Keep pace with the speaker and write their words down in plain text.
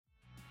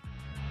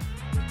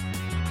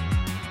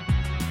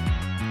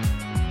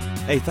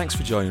Hey, thanks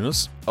for joining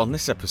us. On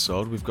this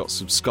episode, we've got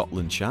some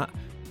Scotland chat.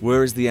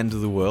 Where is the end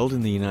of the world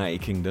in the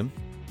United Kingdom?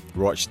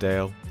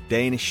 Rochdale,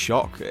 Danish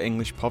shock at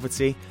English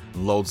poverty,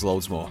 and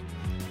loads more.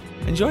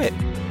 Enjoy it.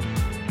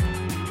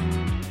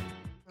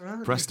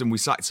 Preston, we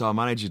sacked our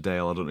manager,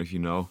 Dale. I don't know if you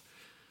know.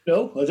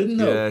 No, I didn't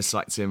know. Yeah,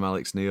 sacked him,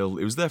 Alex Neil.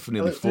 He was there for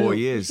nearly 4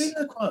 years. He's been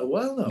there quite a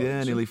while now.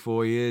 Yeah, nearly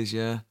 4 years,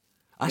 yeah.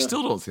 I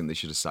still don't think they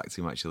should have sacked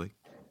him, actually.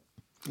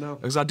 No.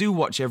 Because I do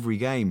watch every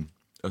game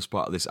as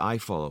part of this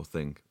iFollow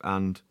thing,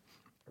 and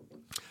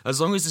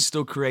as long as they're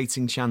still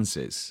creating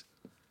chances,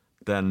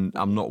 then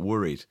I'm not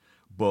worried.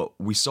 But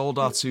we sold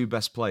our two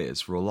best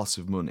players for a lot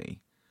of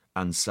money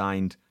and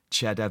signed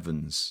Ched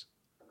Evans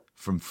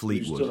from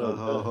Fleetwood.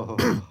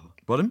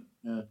 Pardon?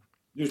 Yeah.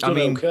 Who's done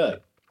okay.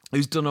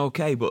 Who's done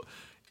okay, but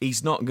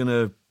he's not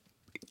gonna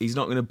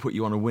put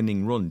you on a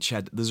winning run.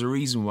 Ched, there's a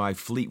reason why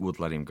Fleetwood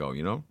let him go,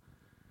 you know?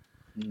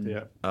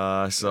 Yeah.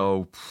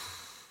 So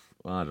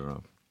I don't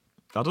know.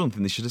 I don't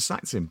think they should have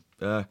sacked him.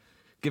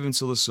 Give him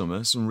till the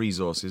summer, some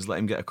resources, let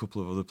him get a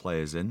couple of other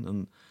players in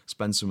and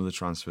spend some of the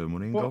transfer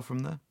money and go from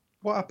there.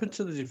 What happened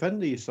to the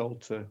defender you sold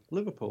to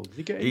Liverpool? Did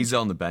you get him? He's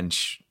on the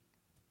bench.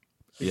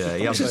 Yeah,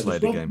 he hasn't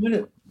played a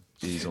game.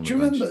 He's on the bench. Do you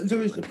remember there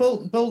was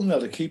Bolton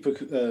had a keeper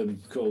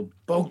called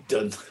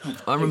Bogdan?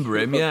 I remember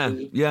him.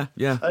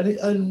 Yeah.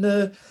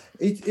 And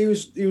he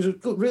was a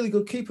really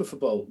good keeper for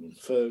Bolton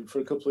for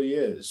a couple of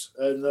years,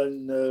 and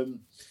then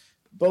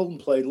Bolton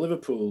played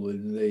Liverpool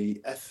in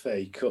the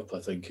FA Cup,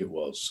 I think it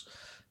was,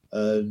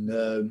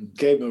 and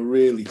gave him a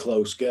really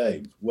close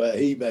game where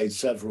he made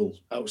several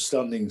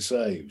outstanding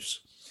saves.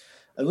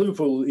 And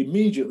Liverpool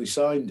immediately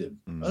signed him.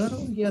 I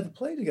don't think he ever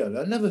played again.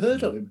 I never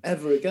heard of him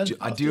ever again.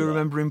 I do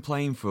remember him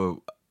playing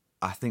for,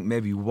 I think,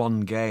 maybe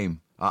one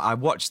game. I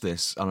watched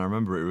this, and I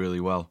remember it really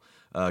well,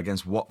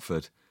 against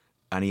Watford,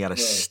 and he had a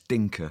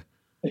stinker.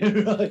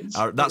 Right.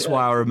 That's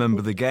why I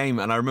remember the game.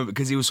 And I remember,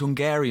 because he was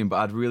Hungarian, but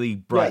had really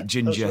bright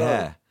ginger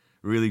hair.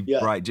 Really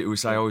bright,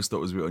 which I always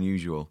thought was a bit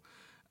unusual.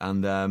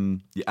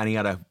 And he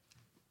had a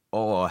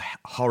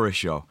horror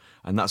show.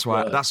 And that's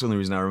why that's the only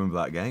reason I remember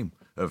that game.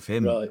 Of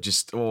him,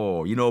 just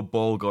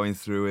ball going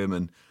through him,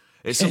 and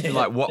it's something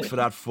like Watford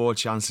had 4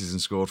 chances and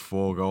scored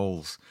 4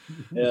 goals.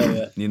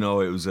 Yeah. You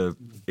know,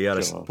 he had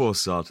a poor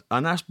sod,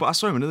 and but I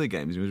saw him in other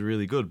games. He was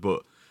really good,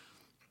 but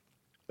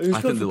I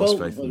think they lost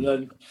faith in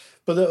him.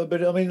 But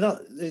I mean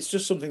it's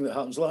just something that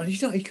happens. Like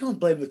you can't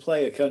blame the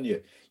player, can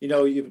you? You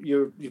know,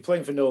 you're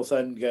playing for North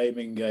End, game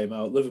in, game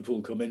out.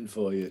 Liverpool come in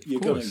for you. You're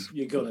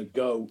gonna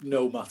go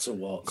no matter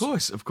what. Of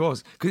course,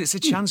 because it's a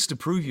chance to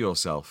prove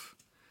yourself.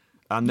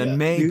 And then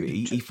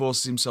maybe he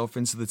forces himself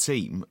into the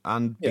team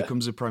and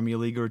becomes a Premier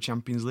League or a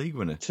Champions League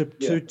winner. To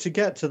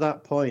get to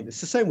that point, it's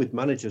the same with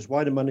managers.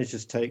 Why do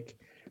managers take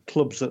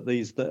clubs at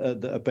these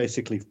that are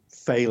basically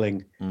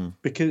failing?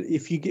 Because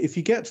if you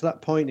get to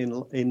that point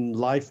in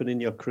life and in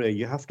your career,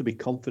 you have to be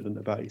confident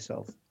about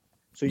yourself.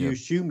 So you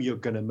assume you're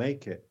going to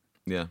make it.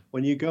 Yeah.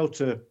 When you go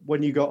to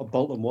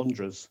Bolton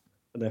Wanderers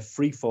and they're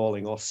free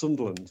falling, or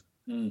Sunderland,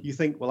 you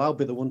think, well, I'll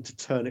be the one to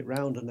turn it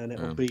round, and then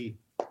it'll be.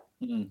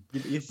 You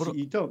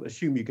don't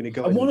assume you're going to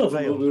go. And one of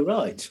them will be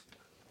right.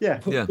 Yeah.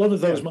 One of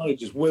those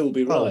managers will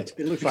be right.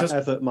 It looks like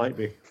Everett might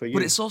be for you.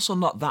 But it's also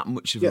not that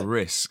much of a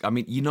risk. I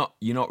mean, you're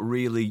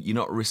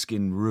not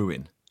risking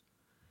ruin.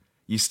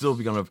 You still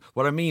be going to.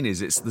 What I mean is,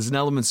 there's an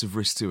element of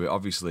risk to it,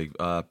 obviously,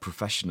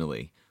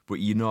 professionally. But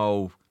you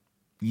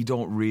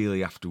don't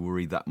really have to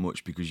worry that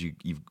much because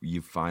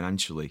you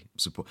financially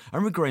support. I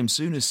remember Graham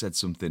Souness said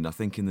something, I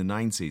think in the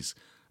 90s.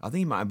 I think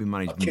he might have been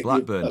managing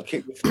Blackburn. I'll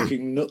kick the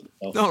fucking nut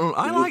off. No,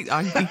 I like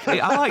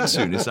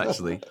Souness,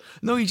 actually.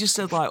 No, he just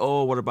said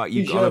what about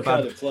you?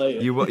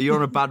 You're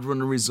on a bad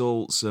run of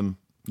results. Do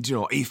you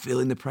know? Are you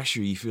feeling the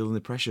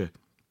pressure?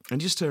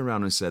 And just turned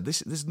around and said,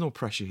 "There's no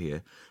pressure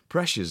here.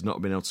 Pressure's not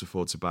being able to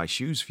afford to buy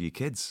shoes for your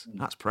kids.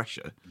 That's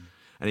pressure."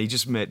 And he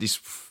just made this,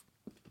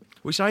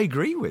 which I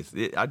agree with.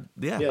 I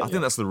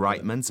think that's the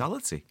right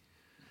mentality.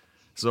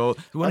 So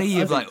when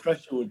I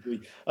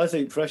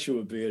think pressure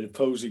would be an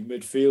opposing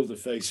midfielder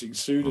facing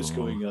Souness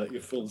going at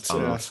you full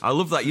tilt. I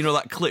love that. You know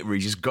that clip where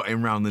he just got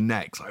him round the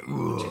neck, like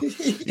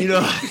he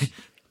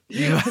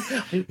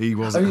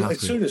wasn't happy.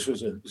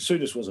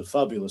 Souness was a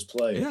fabulous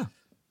player. Yeah.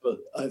 But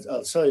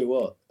I'll tell you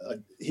what,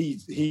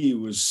 he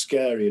was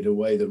scary in a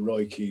way that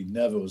Roy Keane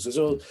never was.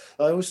 I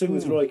always think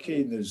with Roy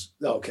Keane, there's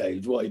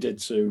what he did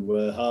to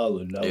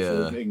Haaland.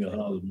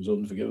 Haaland was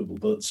unforgivable.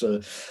 But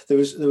there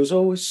was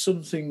always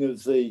something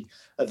of the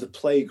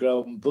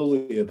playground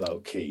bully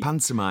about Keane.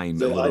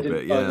 Pantomime a little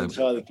bit, yeah. I didn't find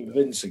entirely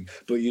convincing,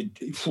 but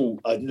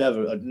I'd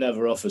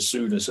never offer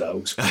Souness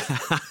out.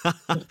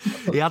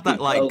 He had that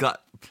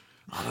that.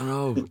 I don't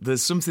know.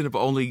 There's something that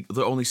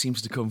only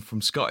seems to come from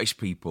Scottish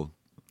people.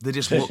 They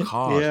just look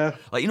hard.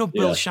 Like,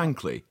 Bill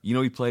Shankly,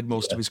 he played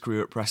most of his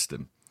career at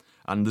Preston.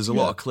 And there's a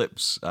lot of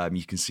clips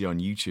you can see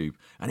on YouTube.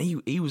 And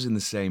he was in the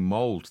same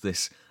mould,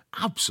 this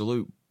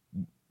absolute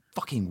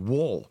fucking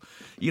wall.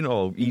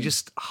 He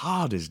just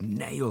hard as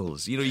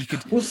nails. You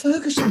could. Well,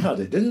 Ferguson had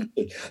it, didn't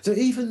he? So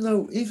even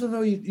though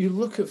you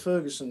look at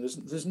Ferguson,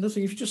 there's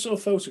nothing. If you just saw a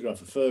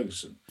photograph of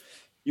Ferguson,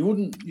 You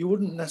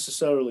wouldn't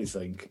necessarily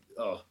think,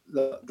 oh,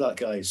 that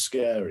guy is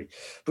scary.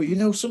 But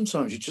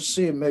sometimes you just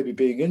see him maybe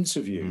being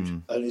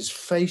interviewed and his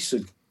face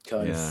would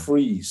kind of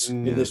freeze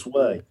in this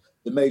way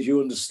that made you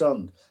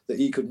understand that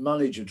he could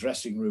manage a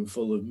dressing room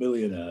full of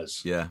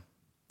millionaires. Yeah.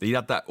 He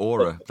had that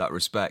aura, that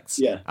respect.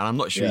 Yeah. And I'm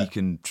not sure you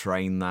can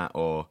train that,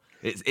 or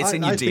it's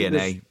in your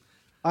DNA.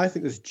 I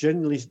think there's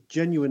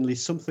genuinely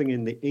something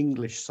in the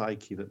English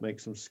psyche that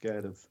makes them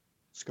scared of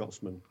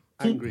Scotsmen.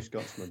 Angry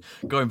Scotsmen.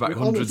 Going back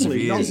hundreds of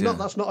years.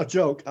 That's not a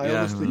joke. I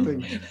honestly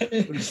think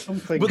there's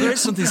something. But there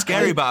is something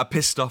scary about a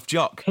pissed off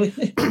jock.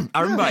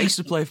 I remember I used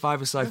to play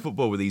five-a-side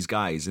football with these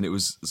guys, and it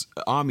was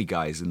army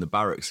guys in the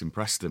barracks in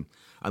Preston.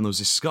 And there was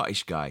this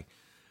Scottish guy,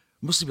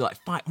 must be like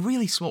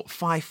really small,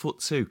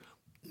 5'2".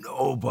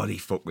 Nobody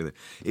fucked with it.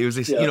 It was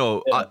this, he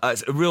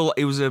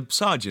was a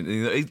sergeant.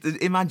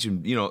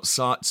 Imagine,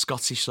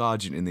 Scottish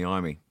sergeant in the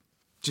army.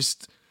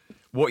 Just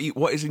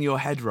what is in your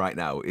head right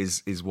now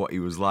is what he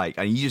was like,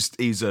 and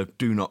he's a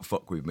do not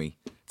fuck with me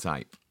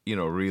type.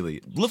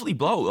 Really lovely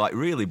bloke, like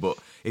really. But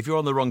if you're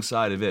on the wrong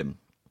side of him,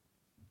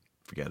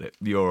 forget it.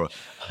 Your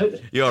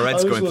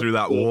head's going through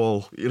that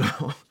wall.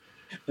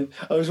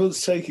 I was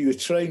once taking the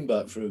train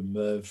back from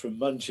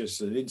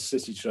Manchester, an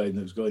intercity train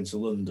that was going to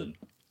London.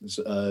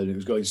 It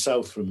was going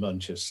south from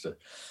Manchester,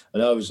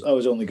 and I was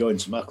only going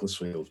to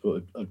Macclesfield,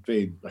 but I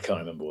can't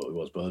remember what it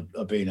was, but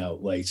I'd been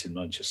out late in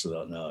Manchester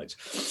that night,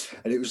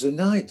 and it was the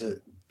night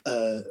that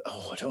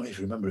I don't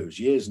even remember, it was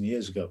years and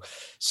years ago.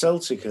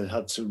 Celtic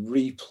had to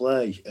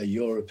replay a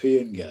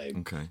European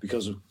game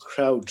because of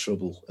crowd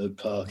trouble at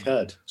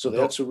Parkhead, so they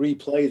had to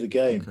replay the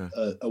game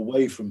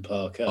away from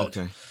Parkhead.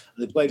 And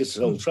they played it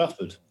at Old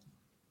Trafford.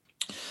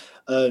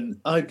 And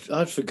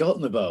I'd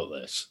forgotten about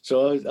this.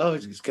 So I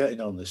was just getting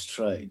on this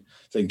train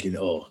thinking,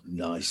 oh,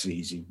 nice,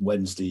 easy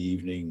Wednesday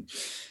evening,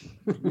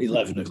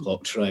 11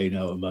 o'clock train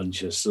out of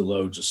Manchester,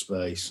 loads of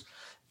space.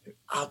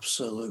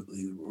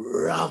 Absolutely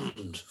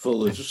rammed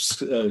full of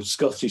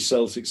Scottish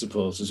Celtic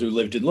supporters who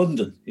lived in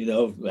London,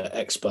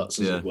 expats,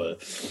 as it were.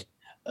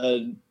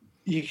 And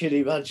you can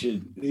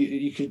imagine,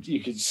 you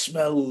could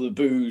smell the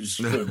booze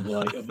from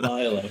like a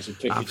mile out of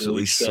Piccadilly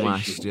Absolutely Station.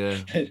 smashed, yeah.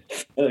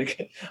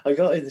 I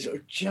got in,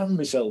 jammed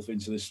myself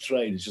into this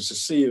train. It's just a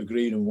sea of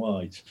green and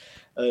white.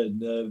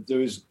 And there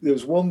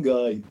was one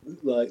guy,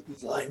 like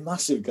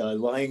massive guy,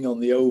 lying on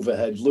the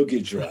overhead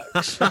luggage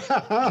racks,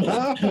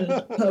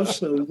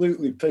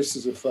 absolutely pissed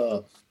as a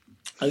fart.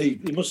 And he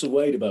must have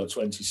weighed about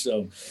 20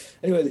 stone.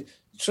 Anyway, the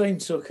train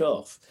took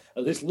off,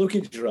 and this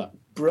luggage rack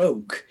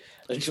broke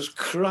and just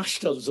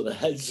crashed onto the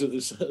heads of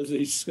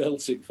these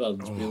Celtic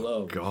fans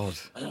below. Oh, God.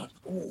 And I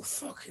went,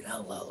 fucking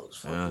hell, that looks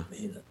fucking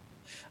mean.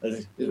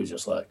 And it was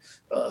just like,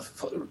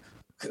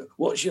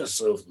 watch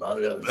yourself,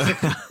 man.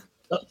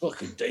 That's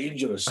fucking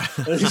dangerous.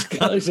 And this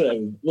guy's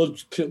blood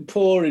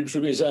pouring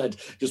from his head,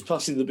 just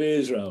passing the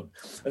beers around,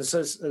 and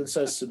says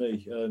to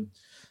me,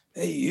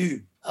 hey,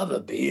 you, have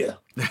a beer.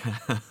 And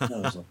I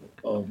was like,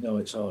 oh, no,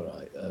 it's all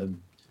right.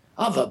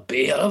 Have a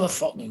beer, have a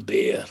fucking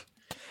beer.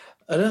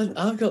 And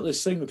I've got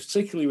this thing,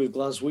 particularly with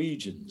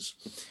Glaswegians,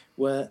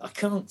 where I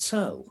can't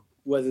tell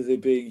whether they're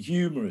being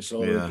humorous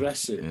or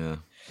aggressive. Yeah.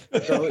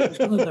 So it was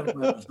one of them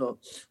where I thought,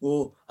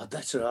 I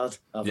better have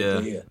a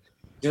beer.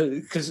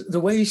 Because the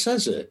way he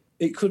says it,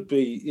 it could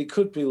be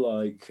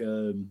like,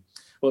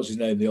 what's his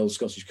name, the old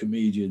Scottish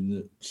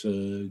comedian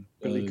that...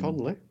 Billy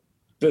Connolly.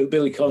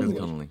 Billy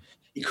Connolly.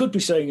 He could be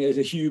saying it in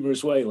a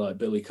humorous way like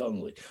Billy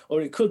Connolly. Or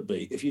it could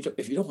be, if you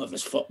don't have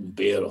this fucking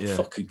beer, I'll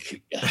fucking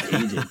kick your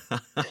head in.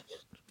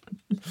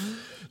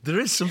 There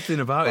is something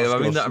about it. I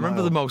mean, I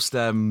remember the most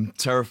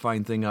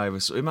terrifying thing I ever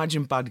saw.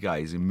 Imagine bad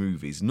guys in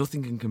movies.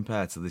 Nothing can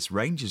compare to this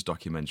Rangers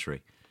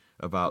documentary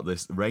about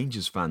this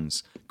Rangers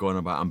fans going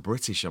about, I'm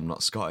British, I'm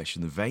not Scottish,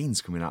 and the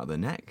veins coming out of their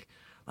neck.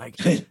 Like,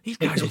 these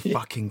guys are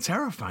fucking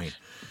terrifying.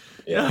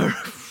 Yeah.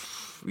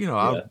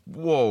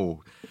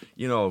 Whoa.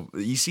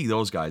 You see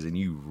those guys and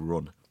you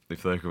run.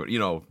 If they're,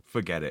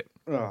 forget it.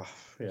 Oh,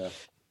 yeah.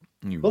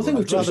 Well, I think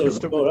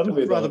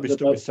I'd rather be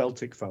stuck with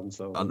Celtic fans,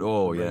 though. And,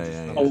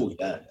 yeah.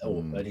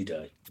 Any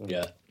day.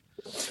 Yeah.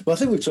 Well, I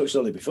think we've touched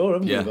on it before,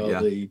 haven't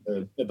we?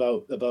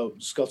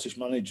 About Scottish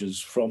managers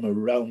from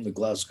around the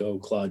Glasgow,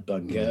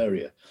 Clydebank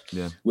area,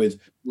 with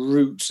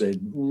roots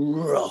in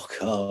rock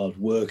hard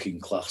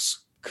working class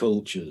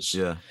cultures.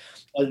 Yeah.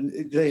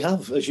 And they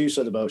have, as you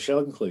said about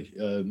Shankly,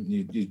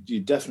 you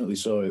definitely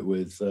saw it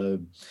with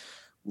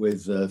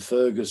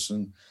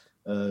Ferguson.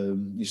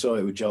 You saw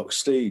it with Jock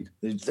Stein.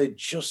 They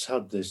just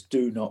had this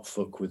 "do not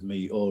fuck with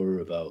me" aura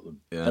about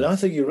them. Yeah. And I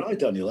think you're right,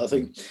 Daniel. I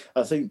think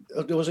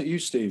was it you,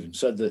 Stephen,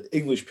 said that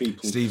English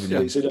people,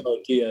 it's in our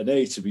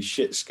DNA to be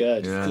shit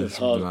scared of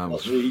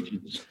hard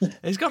regions.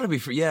 It's got to be,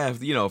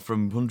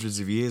 from hundreds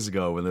of years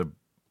ago when the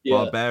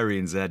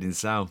barbarians are heading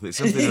south. It's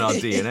something in our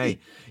DNA.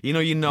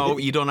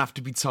 You don't have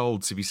to be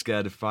told to be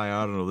scared of fire.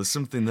 I don't know. There's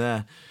something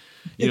there.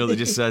 That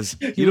just says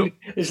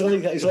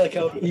it's like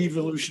our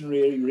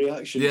evolutionary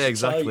reaction. Yeah,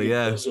 exactly.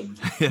 Yeah.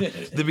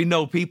 There'd be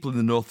no people in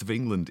the north of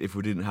England if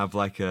we didn't have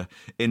like a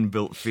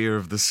inbuilt fear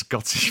of the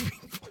Scottish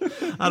people.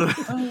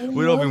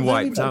 We'd all been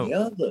wiped out.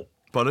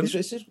 Pardon?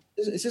 It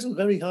isn't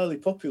very highly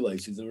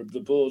populated, the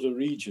border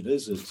region,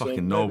 is it?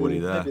 Fucking nobody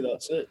there. Maybe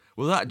that's it.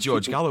 Well, that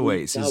George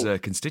Galloway, it's his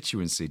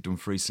constituency,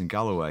 Dumfries and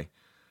Galloway.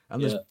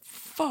 And there's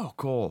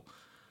fuck all.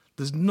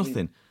 There's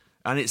nothing.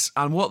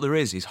 And what there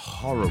is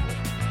horrible.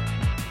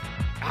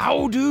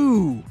 How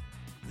do?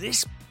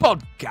 This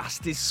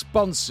podcast is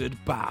sponsored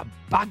by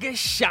Bag of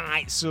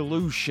Shite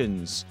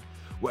Solutions.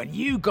 When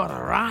you got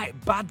a right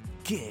bad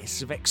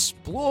case of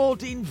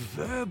exploding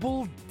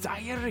verbal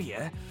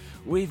diarrhea,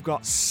 we've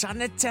got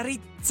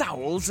sanitary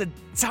towels and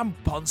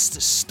tampons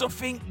to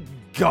stuff in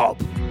gob.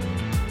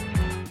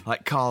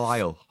 Like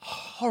Carlisle,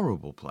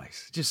 horrible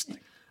place. Just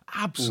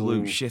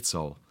absolute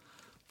shithole.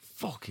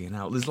 Fucking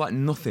hell, there's like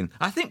nothing.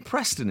 I think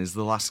Preston is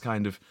the last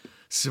kind of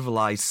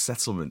civilised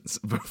settlements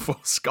before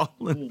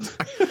Scotland.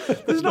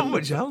 There's not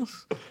much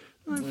else.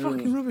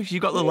 Fucking rubbish.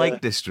 You got the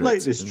Lake District.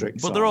 Lake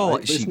Districts, but they're all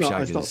like sheep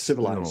shaggers. It's not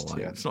civilised.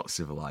 It's not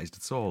civilised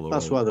at all.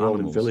 That's why they're all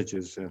in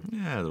villages.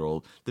 Yeah,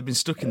 they've been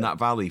stuck in that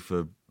valley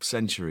for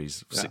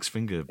centuries.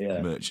 Six-finger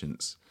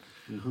merchants.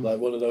 Mm-hmm. Like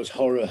one of those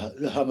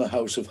Hammer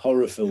House of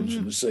Horror films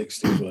from the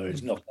 60s where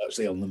it's not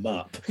actually on the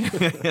map.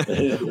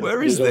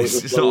 Where is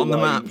this? It's not on the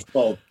map.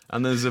 Fog.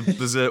 And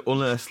there's a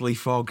unearthly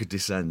fog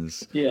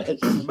descends. Yeah,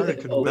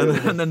 American.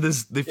 And then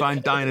they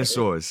find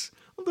dinosaurs.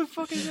 What the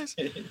fuck is this?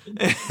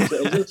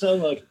 It does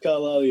sound like a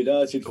Carlisle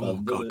United fan. Oh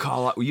God,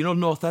 Carlisle. You know,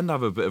 North End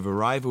have a bit of a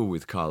rival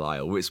with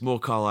Carlisle. It's more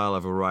Carlisle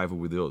have a rival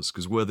with us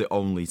because we're the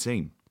only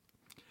team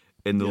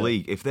in the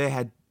league. If they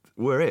had.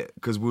 We're it,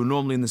 because we're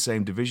normally in the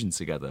same division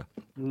together.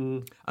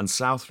 And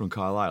south from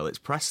Carlisle, it's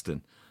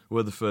Preston.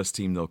 We're the first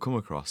team they'll come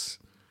across.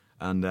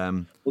 And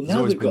now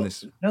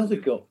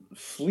they've got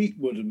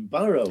Fleetwood and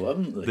Barrow,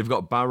 haven't they? They've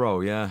got Barrow,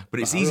 yeah.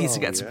 But it's easier to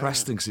get to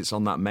Preston because it's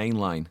on that main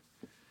line.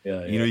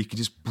 Yeah. You know, you can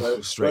just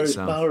straight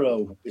south.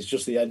 Barrow is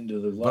just the end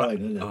of the line,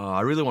 isn't it? Oh,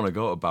 I really want to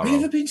go to Barrow. Have you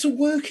ever been to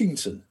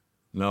Workington?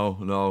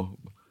 No.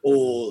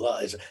 Oh,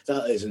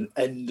 that is an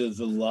end of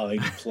the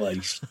line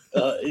place.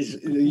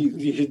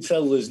 You can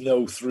tell there's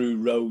no through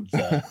road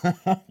there.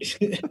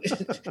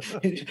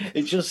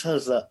 It just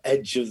has that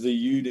edge of the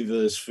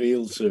universe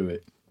feel to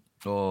it.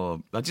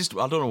 Oh, I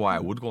don't know why I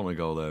would want to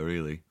go there,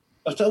 really.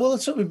 I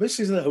told my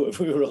missus there when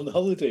we were on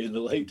holiday in the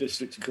Lake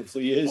District a couple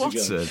of years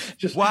ago.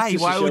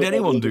 Why would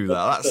anyone do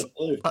that?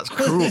 That's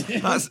cruel.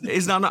 Isn't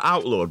that not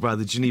outlawed by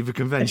the Geneva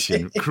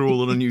Convention?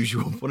 Cruel and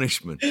unusual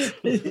punishment.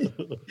 Well,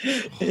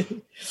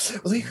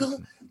 they've got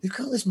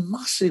this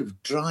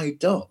massive dry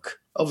dock.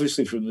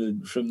 Obviously,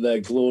 from their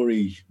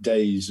glory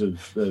days of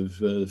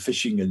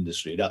fishing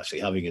industry and actually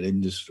having an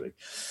industry,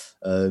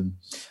 and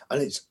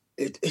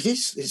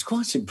it's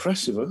quite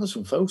impressive. I've got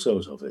some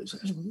photos of it. It's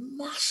a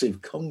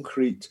massive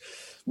concrete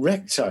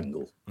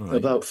rectangle,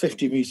 about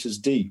 50 metres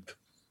deep.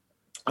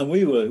 And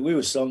we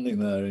were standing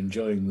there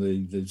enjoying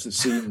the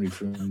scenery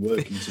from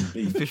Workington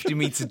Beach.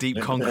 50-metre deep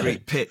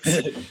concrete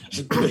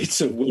pits. Bits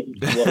of wind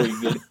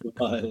blowing into the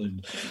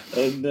island.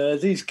 And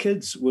these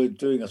kids were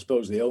doing, I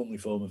suppose, the only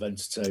form of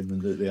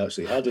entertainment that they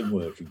actually had in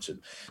Workington,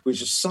 which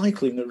was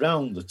cycling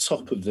around the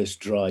top of this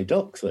dry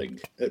dock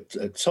thing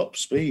at top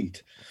speed.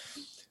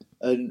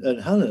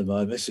 And Hannah,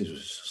 my missus,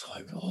 was just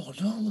like, oh,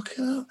 no, look at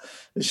that.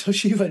 And so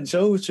she went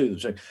over to them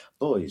saying,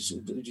 boys,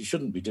 you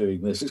shouldn't be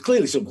doing this. It's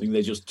clearly something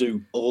they just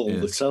do all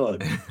the time.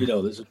 You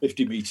know, there's a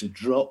 50-metre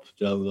drop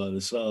down by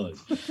the side.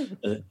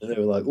 And they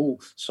were like, oh,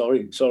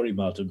 sorry,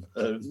 madam.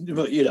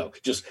 But, you know,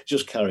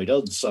 just carried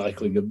on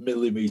cycling a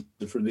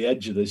millimetre from the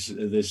edge of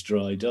this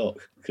dry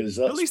dock.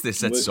 At least they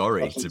said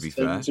sorry, to be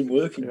fair.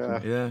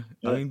 Yeah.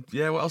 I mean,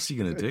 what else are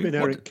you going to do? It's been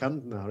Eric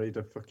Cantona, he'd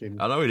have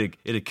fucking... I know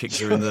he'd have kicked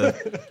her in the...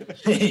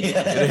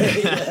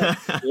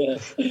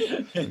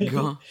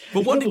 God.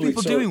 But what did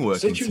people do in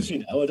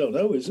Workington? Now, I don't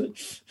know, is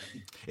it?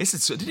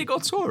 Did it go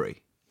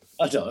Tory?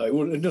 I don't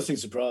know. Nothing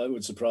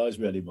would surprise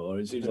me anymore.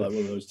 It seems like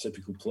one of those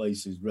typical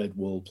places, red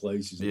wall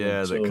places.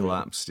 Yeah, that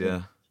collapsed,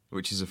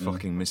 which is a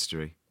fucking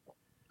mystery.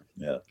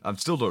 Yeah. I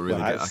still don't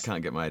really I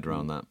can't get my head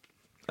around that.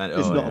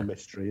 It's not a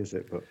mystery, is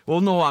it? But... Well,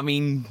 no, I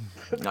mean,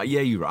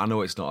 you're right. I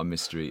know it's not a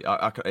mystery.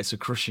 It's a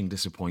crushing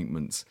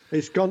disappointment.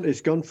 It's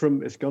gone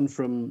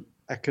from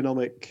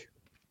economic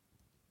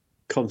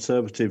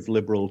conservative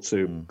liberal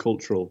to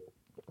cultural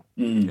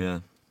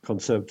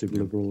conservative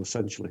liberal,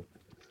 essentially.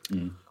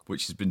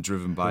 Which has been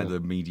driven by the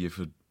media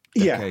for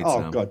decades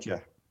now. God,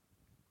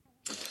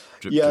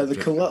 the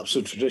collapse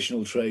of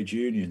traditional trade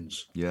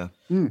unions. Yeah.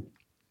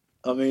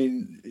 I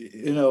mean,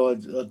 you know,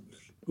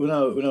 when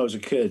I was a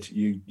kid,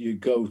 you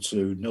go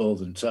to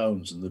northern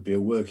towns and there'd be a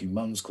working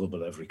man's club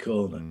at every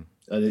corner,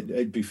 and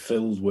it'd be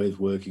filled with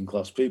working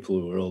class people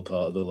who were all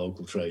part of the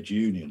local trade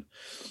union.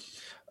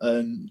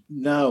 And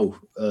now,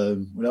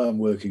 when I'm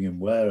working in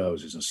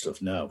warehouses and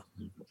stuff now,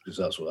 because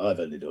that's what I've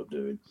ended up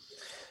doing,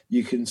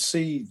 you can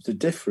see the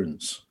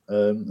difference.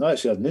 I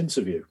actually had an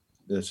interview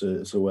at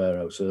a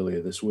warehouse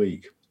earlier this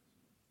week,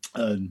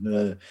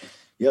 and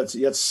you had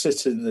to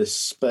sit in this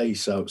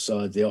space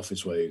outside the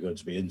office where you're going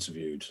to be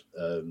interviewed,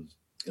 and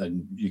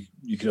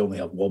you could only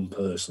have one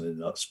person in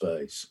that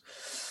space.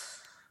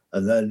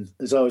 And then,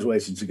 as I was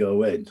waiting to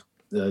go in,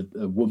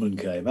 a woman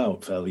came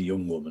out, fairly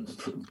young woman,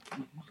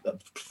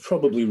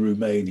 probably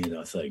Romanian,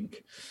 I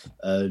think,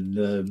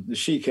 and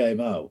she came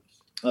out.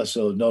 I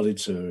sort of nodded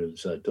to her and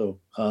said, "Oh,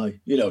 hi,"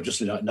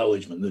 just in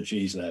acknowledgement that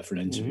she's there for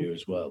an interview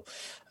as well.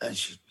 And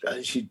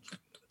she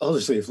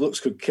honestly, if looks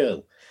could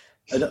kill,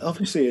 and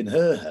obviously in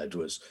her head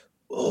was,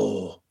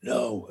 "Oh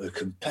no, a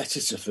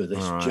competitor for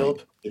this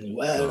job in a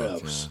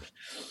warehouse."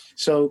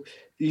 So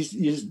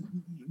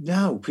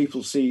now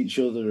people see each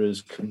other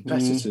as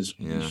competitors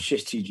for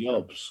shitty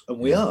jobs, and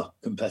we are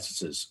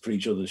competitors for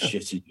each other's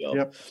shitty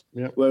jobs.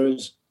 Yep.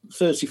 Whereas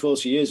 30,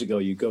 40 years ago,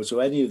 you go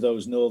to any of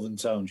those northern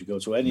towns, you go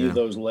to any of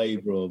those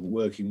labour or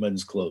working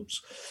men's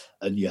clubs,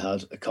 and you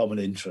had a common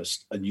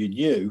interest, and you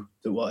knew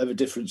that whatever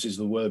differences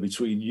there were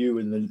between you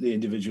and the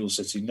individual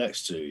sitting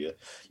next to you,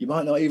 you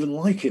might not even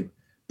like him,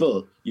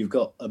 but you've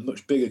got a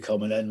much bigger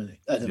common enemy.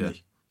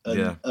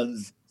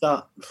 And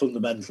that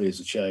fundamentally is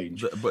a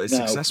change. But it's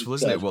successful,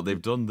 isn't it? What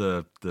they've done,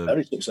 the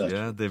very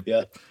successful.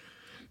 You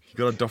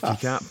got a doff your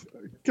cap.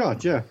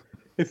 God, yeah.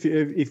 If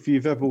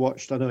you've ever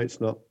watched, I know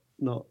it's not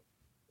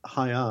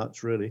high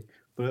art really,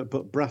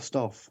 but Brassed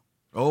Off.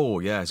 Oh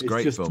yeah, it's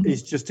great film.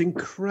 It's just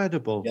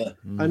incredible. Yeah.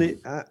 And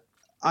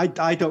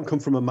I don't come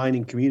from a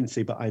mining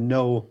community, but I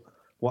know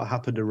what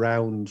happened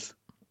around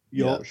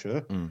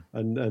Yorkshire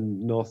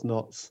and North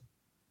Notts.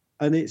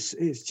 And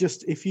it's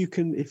just if you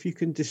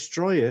can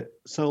destroy it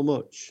so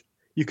much,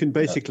 you can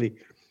basically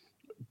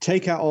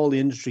take out all the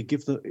industry,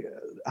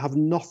 have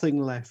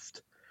nothing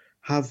left,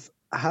 have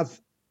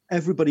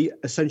everybody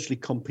essentially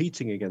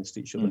competing against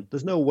each other.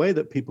 There's no way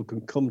that people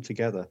can come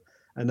together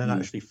and then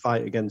actually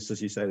fight against, as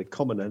you say, the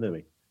common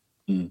enemy.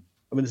 I mean,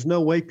 there's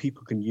no way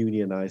people can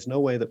unionize, no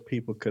way that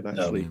people can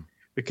actually,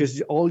 because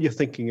all you're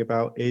thinking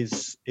about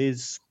is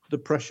the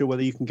pressure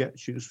whether you can get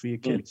shoes for your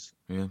kids.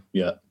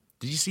 Yeah.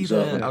 Did you see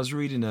that? I was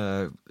reading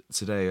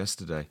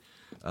yesterday.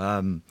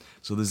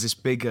 So there's this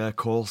big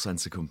call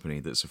center company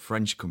that's a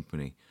French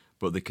company,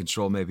 but they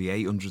control maybe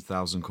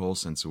 800,000 call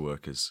center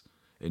workers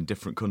in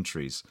different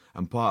countries.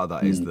 And part of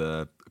that is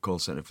the call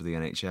center for the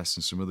NHS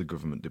and some other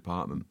government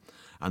department.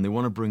 And they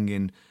want to bring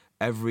in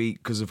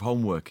because of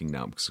home working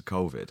now, because of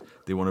COVID,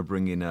 they want to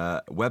bring in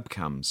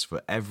webcams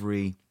for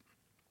every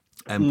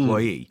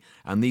employee.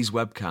 And these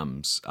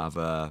webcams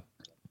have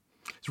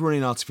it's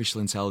running artificial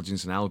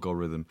intelligence and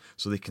algorithm,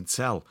 so they can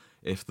tell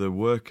if the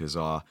workers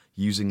are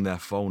using their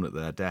phone at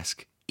their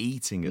desk,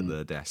 eating at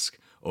their desk,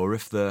 or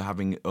if they're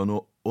having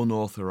an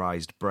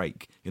unauthorized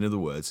break. In other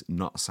words,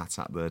 not sat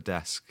at their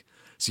desk.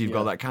 So you've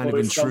got that kind of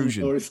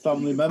intrusion. Or if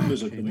family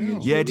members are coming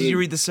in. Yeah, did you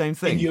read the same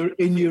thing?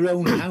 In your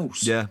own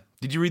house. Yeah.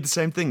 Did you read the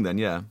same thing then?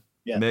 Yeah.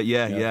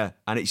 Yeah.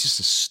 And it's just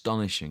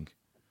astonishing.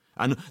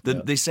 And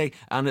they say,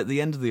 and at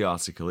the end of the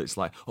article, it's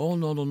like, oh,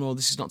 no,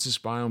 this is not to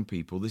spy on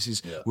people. This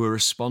is, we're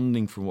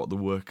responding from what the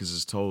workers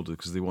has told us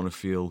because they want to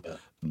feel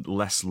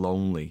less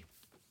lonely.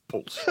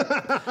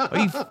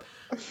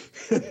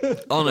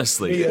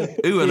 Honestly,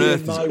 who on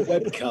earth? My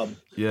webcam.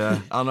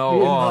 Yeah, I know.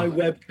 My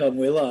webcam,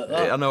 we like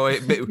that. I know,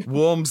 it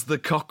warms the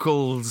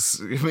cockles.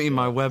 Me and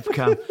my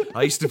webcam.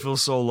 I used to feel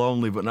so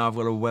lonely, but now I've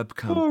got a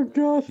webcam. Oh,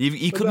 God.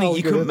 You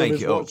couldn't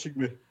make it up.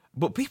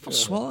 But people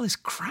swallow this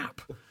crap.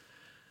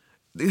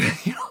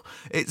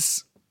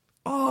 It's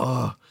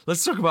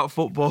let's talk about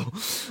football.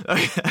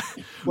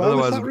 Well,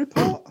 was that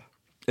report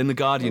in the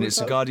Guardian? It's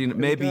the Guardian.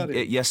 Maybe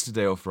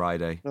yesterday or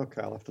Friday.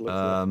 Okay, I'll have to look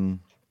for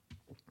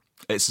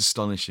it. It's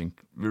astonishing,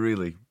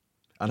 really,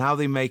 and how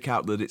they make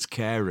out that it's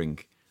caring.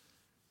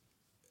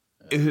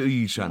 Who are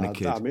you trying to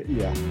kid? Damn it,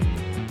 yeah.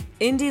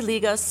 Indie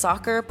Liga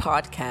Soccer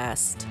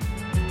Podcast.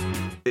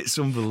 It's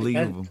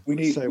unbelievable. And we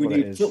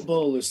need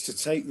footballers to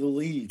take the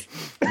lead.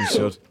 You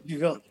should.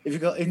 If you've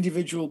got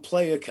individual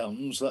player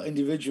cams, that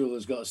individual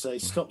has got to say,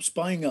 "Stop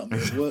spying on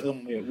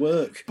me at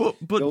work."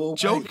 But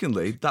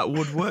jokingly, that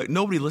would work.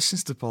 Nobody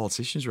listens to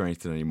politicians or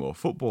anything anymore.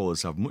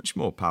 Footballers have much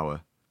more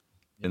power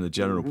in the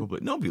general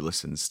public. Nobody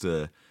listens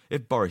to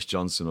if Boris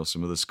Johnson or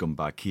some other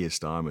scumbag Keir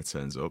Starmer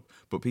turns up,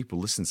 but people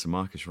listen to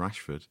Marcus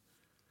Rashford.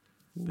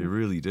 They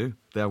really do.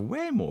 They have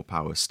way more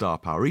power, star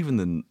power, even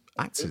than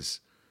actors.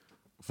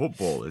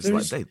 Football is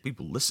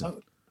people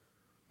listen.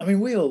 I mean,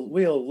 we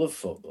all love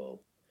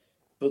football,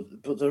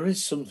 but there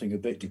is something a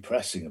bit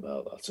depressing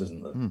about that,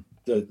 isn't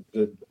there?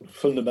 That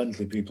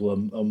fundamentally people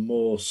are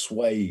more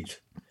swayed.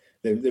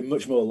 They're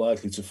much more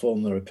likely to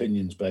form their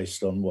opinions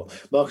based on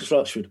what Marcus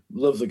Rashford.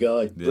 Love the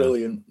guy,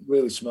 brilliant,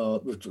 really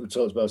smart. We've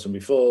talked about him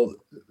before.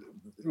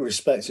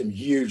 Respect him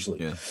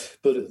hugely,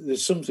 but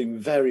there's something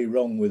very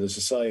wrong with a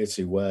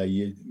society where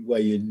you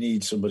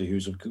need somebody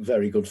who's a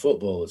very good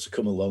footballer to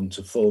come along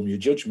to form your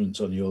judgments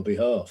on your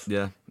behalf.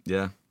 Yeah.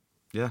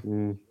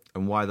 And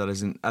why that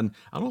isn't, and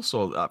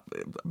also I've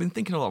been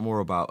thinking a lot more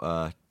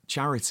about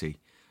charity.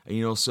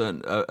 And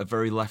certain a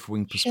very left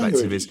wing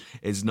perspective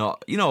is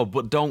not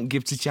but don't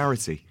give to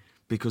charity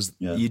because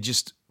you're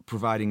just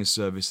providing a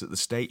service that the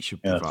state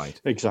should provide.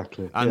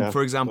 Exactly. And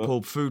for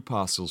example, food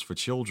parcels for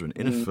children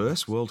in a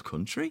first world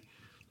country?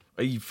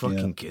 Are you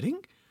fucking kidding?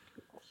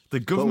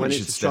 The government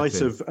should step in. But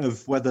when it's a choice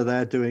of whether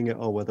they're doing it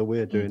or whether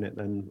we're doing it,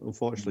 then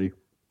unfortunately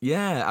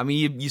Yeah, I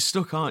mean, you're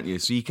stuck, aren't you?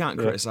 So you can't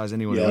criticise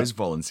anyone who is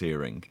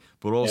volunteering,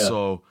 but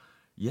also,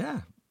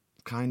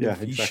 kind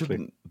of, you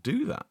shouldn't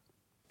do that.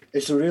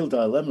 It's a real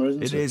dilemma,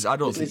 isn't it? It is. I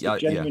don't think it's a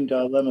genuine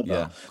dilemma,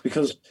 though,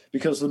 because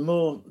the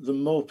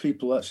more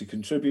people actually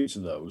contribute to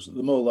those,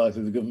 the more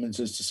likely the government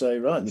is to say,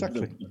 right,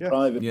 the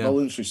private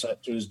voluntary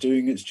sector is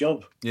doing its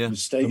job. Yeah,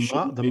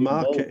 the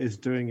market is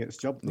doing its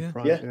job.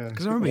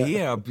 Because I remember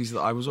here,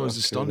 I was always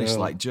astonished.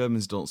 Like,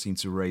 Germans don't seem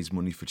to raise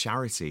money for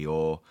charity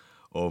or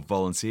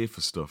volunteer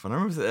for stuff, and I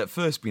remember at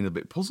first being a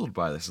bit puzzled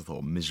by this. I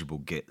thought, miserable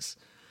gits,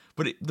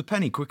 but the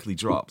penny quickly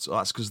dropped. So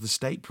that's because the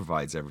state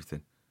provides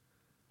everything.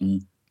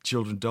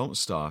 Children don't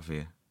starve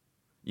here.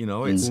 You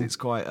know, it's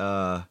quite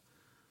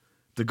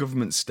the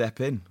government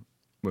step in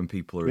when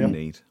people are in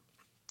need.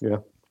 Yeah.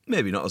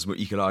 Maybe not as much,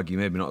 you could argue,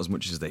 maybe not as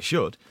much as they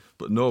should,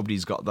 but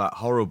nobody's got that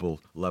horrible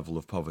level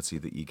of poverty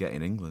that you get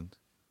in England.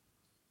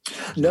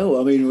 No,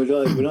 I mean,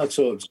 when I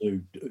talk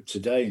to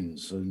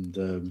Danes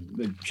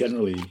and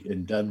generally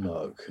in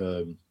Denmark,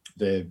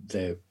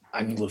 they're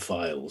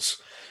Anglophiles.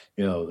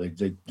 You know,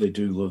 they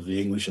do love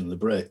the English and the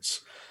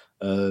Brits,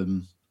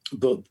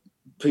 but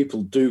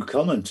people do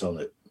comment on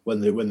it when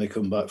they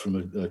come back from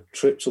a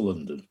trip to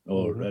London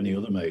or any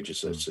other major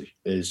city,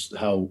 is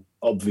how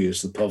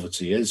obvious the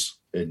poverty is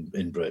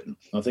in Britain.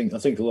 I think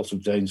a lot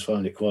of Danes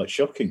find it quite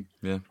shocking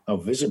how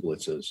visible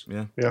it is.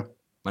 Yeah.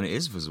 And it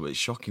is visible. It's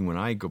shocking when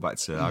I go back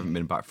to, I haven't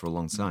been back for a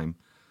long time,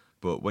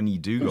 but when you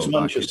do go to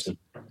back... Manchester.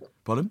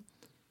 Pardon?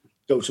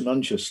 Go to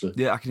Manchester.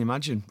 Yeah, I can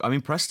imagine. I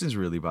mean, Preston's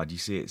really bad. You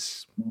see,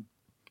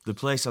 the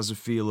place has a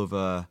feel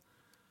of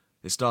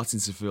it's starting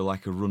to feel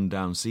like a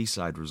run-down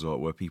seaside resort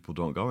where people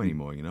don't go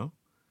anymore, you know?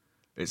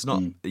 It's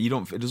not,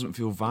 it doesn't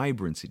feel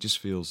vibrant, it just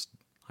feels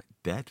like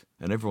dead,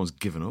 and everyone's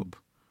given up.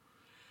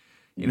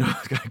 You know,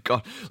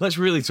 God, let's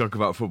really talk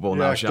about football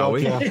now, shall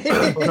we?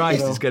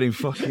 Christ, it's getting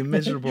fucking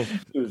miserable.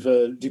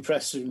 With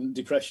depression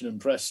and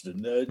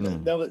Preston,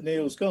 now that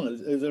Neil's gone,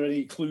 are there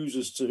any clues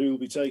as to who will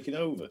be taking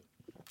over?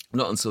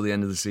 Not until the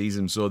end of the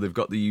season, so they've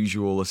got the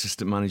usual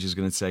assistant manager's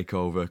going to take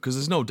over, because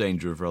there's no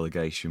danger of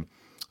relegation.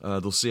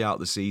 They'll see out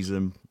the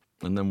season,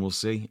 and then we'll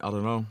see. I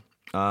don't know.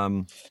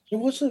 So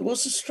what's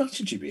the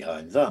strategy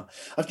behind that?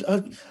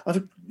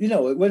 I've you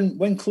know,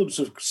 when clubs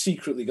have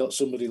secretly got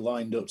somebody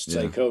lined up to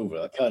take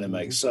over, that kind of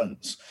makes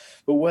sense.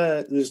 But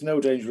where there's no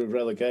danger of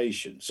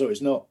relegation, so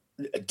it's not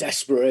a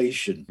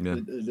desperation,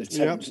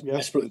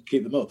 desperately to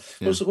keep them up.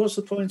 What's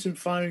the point in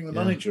firing the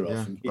manager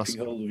off and keeping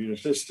hold of your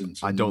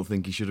assistants? I don't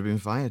think he should have been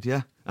fired.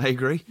 Yeah, I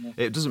agree.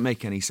 It doesn't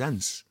make any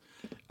sense.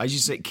 As you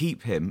say,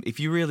 keep him. If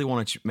you really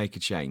want to make a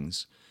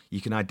change, you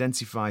can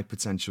identify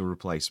potential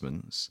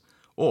replacements,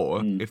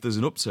 or if there's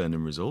an upturn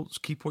in results,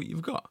 keep what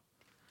you've got.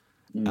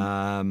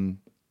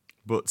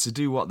 But to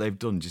do what they've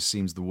done just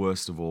seems the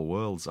worst of all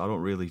worlds. I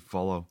don't really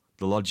follow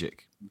the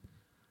logic.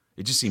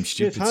 It just seems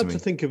stupid to me. It's hard to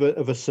think of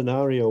a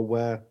scenario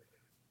where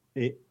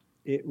it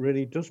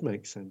really does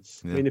make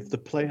sense. I mean, if the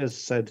players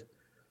said,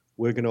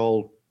 we're going to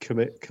all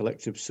commit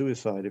collective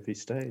suicide if he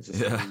stays, or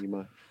something, you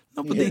might...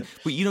 No, but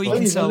but you know, you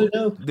can tell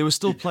they were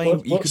still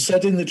playing. What's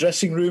said in the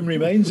dressing room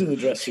remains in the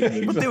dressing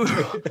room.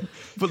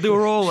 but they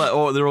were all like,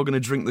 oh, they're all going to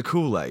drink the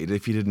Kool-Aid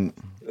if you didn't,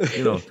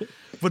 you know.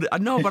 But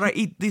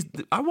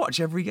I watch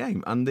every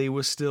game, and they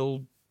were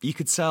still. You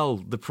could tell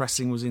the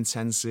pressing was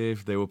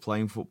intensive. They were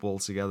playing football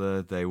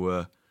together. They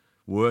were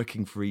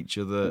working for each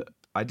other.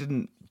 I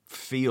didn't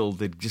feel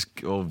they'd just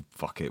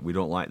fuck it, we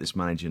don't like this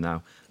manager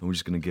now, and we're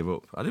just going to give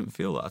up. I didn't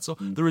feel that at all.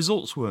 The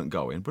results weren't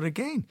going, but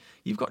again,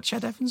 you've got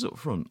Ched Evans up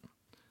front.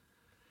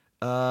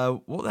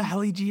 What the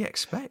hell did you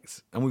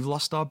expect? And we've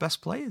lost our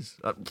best players.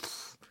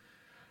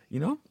 You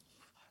know?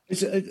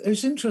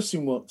 It's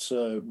interesting what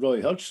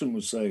Roy Hodgson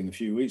was saying a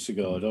few weeks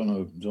ago. I don't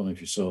know if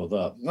you saw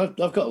that.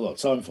 I've got a lot of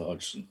time for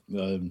Hodgson,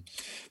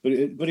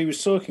 but he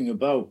was talking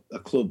about a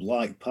club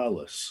like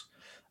Palace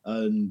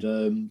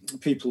and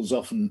people's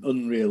often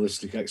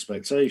unrealistic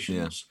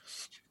expectations.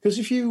 Because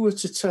if you were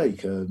to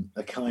take a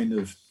kind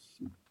of,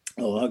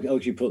 how do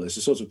you put this?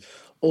 A sort of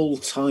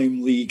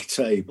all-time league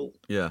table,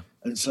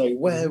 and say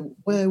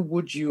where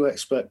would you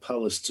expect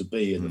Palace to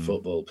be in the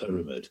football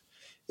pyramid?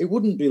 It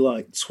wouldn't be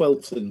like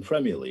 12th in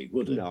Premier League,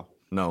 would it?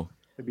 No.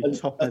 Maybe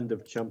top end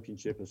of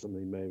Championship or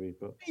something, maybe.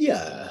 But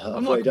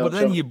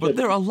but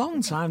they're a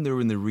long time. They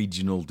were in the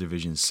regional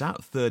division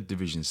south, third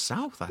division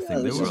south. I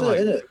think they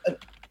were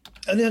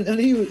And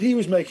he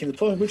was making the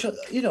point, which,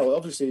 you know,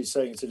 obviously he's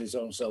saying it in his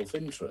own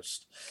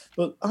self-interest.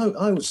 But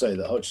I would say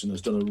that Hodgson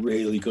has done a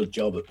really good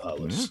job at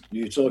Palace.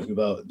 You're talking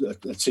about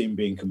a team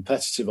being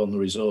competitive on the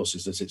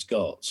resources that it's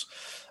got.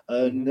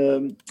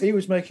 And he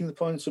was making the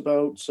point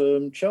about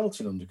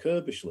Charlton under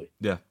Kirbishley.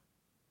 Yeah.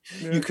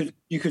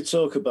 You could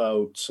talk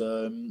about,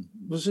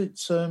 was it,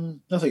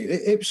 I think,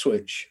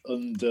 Ipswich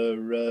under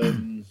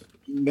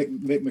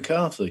Mick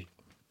McCarthy.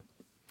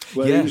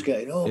 Where he was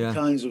getting all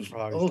kinds of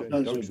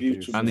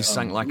abuse. And they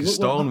sank like a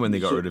stone when they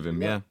got rid of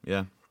him. Yeah.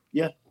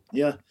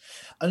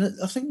 And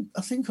I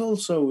think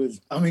also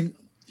with, I mean,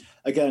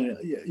 again,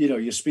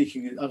 you're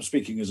speaking. I'm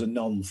speaking as a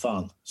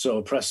non-fan, so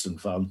a Preston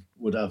fan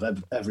would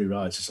have every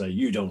right to say,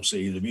 "You don't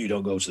see them, you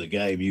don't go to the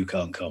game, you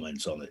can't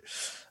comment on it."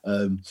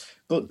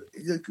 But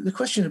the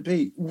question would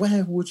be,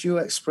 where would you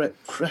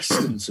expect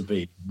Preston to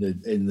be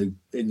in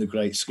the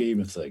great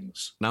scheme of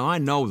things? Now I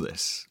know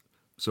this,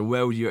 so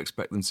where would you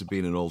expect them to be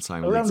in an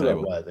all-time league Around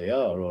table? where they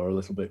are, or a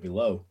little bit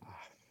below.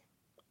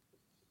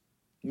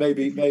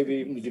 Maybe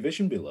even the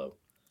division below.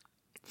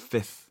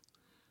 5th.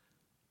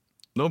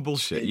 No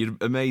bullshit. You're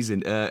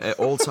amazing.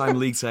 All-time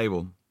league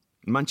table.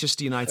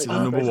 Manchester United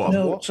are number 1.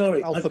 No,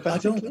 sorry. I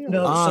don't.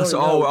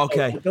 No,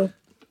 okay.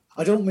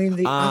 I don't mean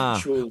the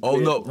actual. Oh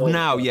no!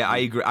 Now, yeah, I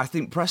agree. I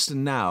think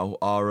Preston now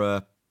are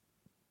a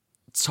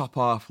top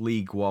half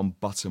League One,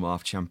 bottom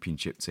half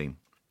Championship team.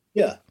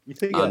 Yeah, you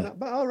think?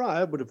 But all right,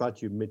 I would have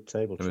had you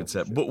mid-table.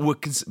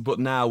 But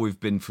now we've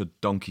been for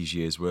donkey's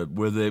years. We're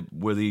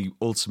the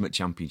ultimate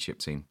Championship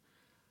team.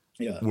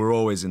 Yeah, we're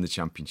always in the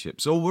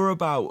Championship. So we're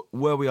about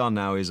where we are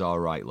now is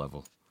our right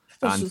level.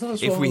 And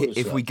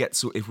if we get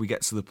to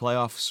the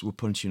playoffs, we're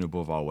punching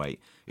above our weight.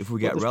 If we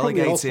get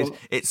relegated,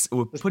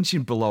 we're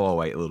punching below our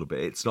weight a little bit.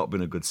 It's not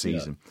been a good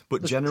season,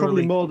 but there's generally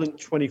probably more than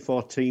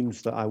 24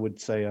 teams that I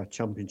would say are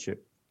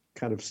Championship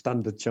kind of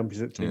standard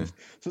Championship teams.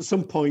 Yeah. So at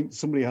some point,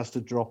 somebody has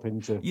to drop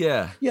into.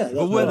 Yeah.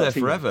 But we're there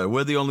forever.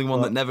 We're the only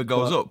one that never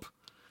goes up.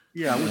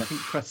 Yeah, I would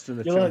think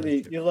Preston.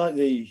 You're like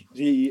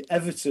the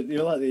Everton.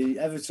 You're like the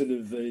Everton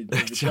of the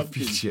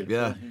Championship.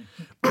 Yeah.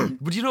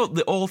 But you know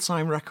the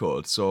all-time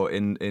record. So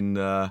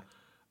we're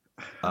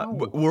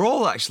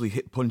all actually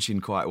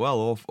punching quite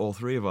well. All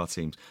three of our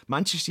teams.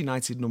 Manchester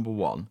United number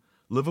 1,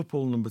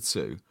 Liverpool number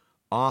 2,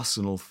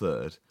 Arsenal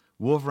 3rd,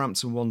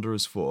 Wolverhampton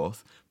Wanderers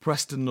 4th,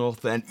 Preston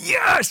North End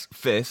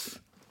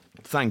 5th.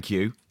 Thank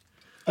you.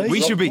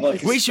 We should be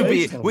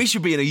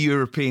in a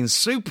European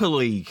Super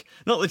League,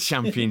 not the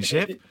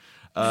Championship.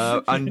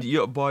 And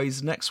your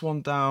boys, next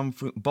one down,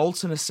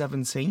 Bolton are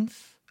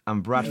 17th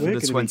and Bradford are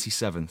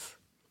 27th.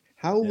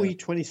 How are we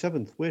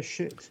 27th? We're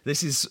shit.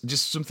 This is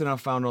just something I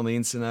found on the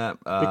internet.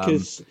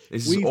 Because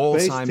this is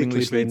all-time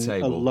English league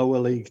table. A lower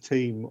league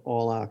team.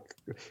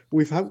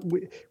 We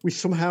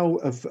somehow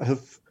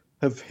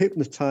have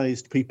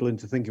hypnotised people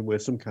into thinking we're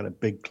some kind of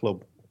big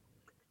club,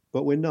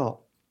 but we're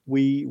not.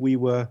 We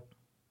were.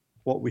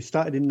 We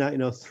started in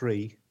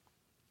 1903.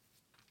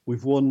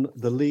 We've won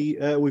the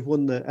league. We've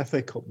won the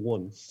FA Cup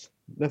once.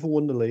 Never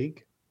won the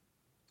league.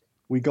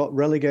 We got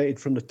relegated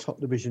from the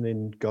top division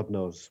in God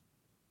knows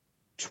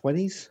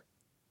 20s.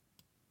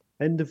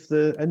 End of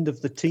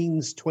the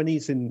teens,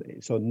 20s in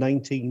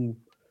 19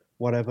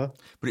 whatever.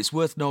 But it's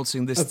worth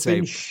noting this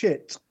table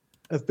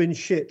have been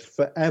shit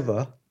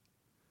forever.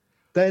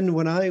 Then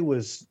when I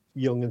was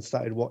young and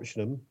started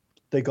watching them,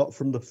 they got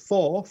from the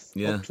 4th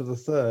up to the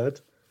 3rd.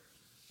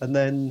 And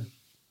then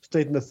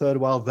stayed in the 3rd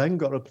while, then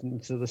got up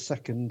into the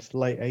 2nd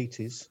late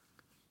 80s.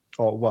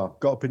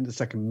 Got up into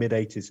the 2nd mid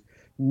 80s.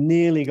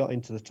 Nearly got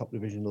into the top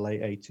division in the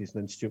late 80s.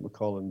 And then Stuart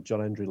McCall and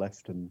John Hendry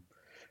left and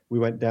we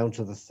went down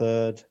to the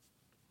 3rd.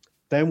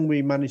 Then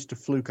we managed to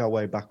fluke our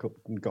way back up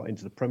and got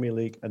into the Premier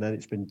League. And then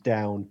it's been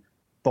down,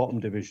 bottom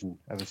division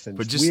ever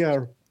since. We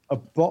are a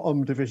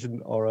bottom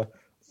division or a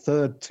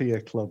 3rd tier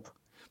club.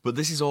 But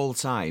this is all the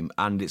time,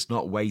 and it's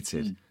not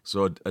weighted.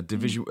 So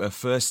a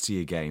first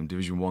tier game,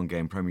 Division 1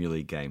 game, Premier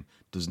League game,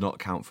 does not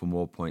count for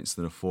more points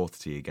than a 4th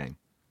tier game.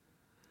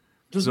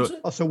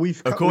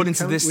 According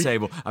to this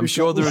table, I'm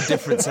sure there are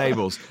different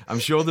tables.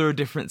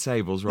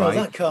 Right?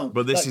 No, that can't.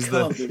 But this is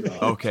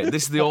okay.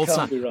 This is the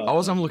all-time.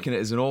 All I'm looking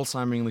at is an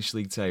all-time English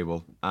league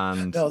table,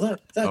 and no, that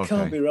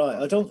can't be right.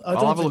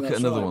 I'll have a look at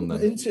another one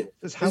then.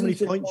 How many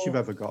points you've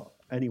ever got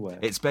anywhere?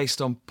 It's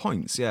based on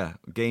points,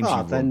 games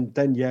you've won.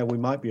 Then we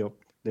might be up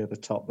near the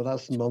top, but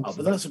that's nonsense.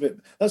 But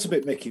that's a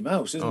bit Mickey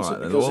Mouse, isn't it?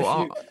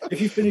 Because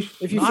if you finish,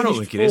 I don't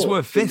think it is.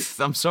 We're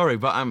 5th. I'm sorry,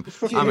 but I'm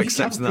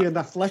accepting that. An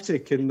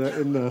Athletic in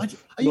the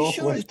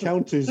northwest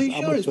counties. Are you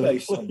sure it's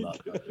based on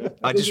that?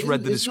 I just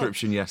read the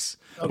description. Yes,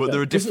 okay. But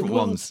there are different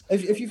ones.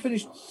 If you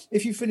finished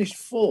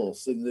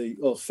 4th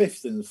or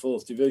 5th in the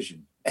 4th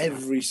division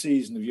every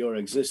season of your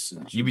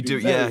existence, you'd be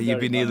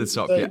near the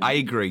top. Yeah, I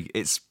agree.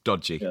 It's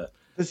dodgy. Yeah.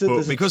 There's a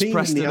team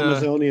in the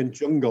Amazonian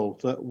jungle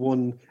that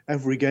won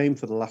every game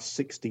for the last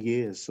 60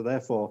 years. So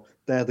therefore,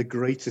 they're the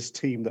greatest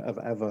team that have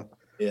ever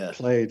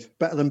played.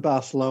 Better than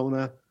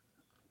Barcelona.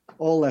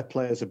 All their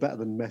players are better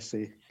than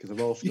Messi because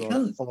they've all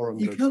scored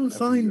 400. You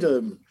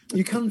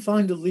can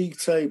find a league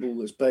table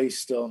that's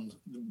based on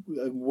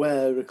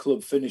where a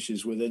club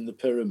finishes within the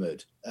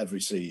pyramid every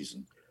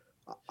season.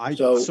 I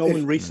saw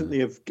one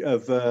recently of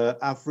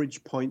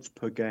average points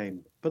per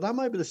game. But that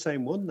might be the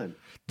same one then.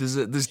 There's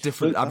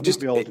different.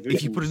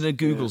 If you put in a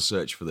Google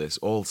search for this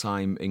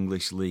all-time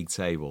English league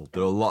table,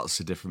 there are lots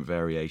of different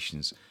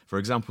variations. For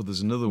example, there's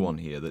another one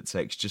here that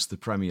takes just the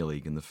Premier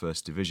League in the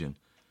 1st division,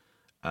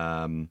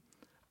 and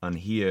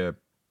here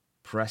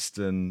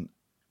Preston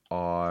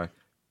are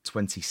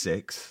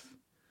 26th.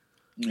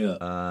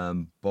 Yeah.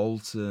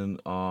 Bolton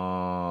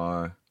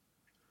are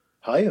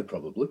higher,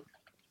 probably.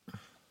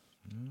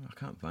 I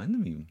can't find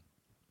them even.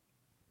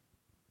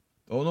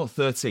 Oh, not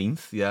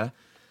 13th, yeah.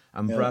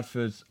 And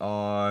Bradford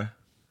are...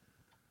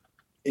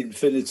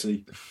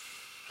 Infinity.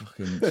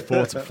 Fucking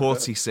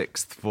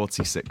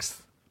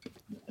 46th.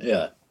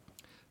 Yeah.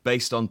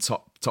 Based on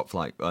top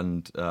flight.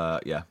 And,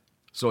 yeah.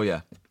 So,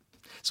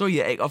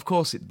 of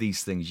course,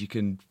 these things, you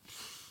can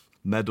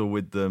meddle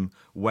with them,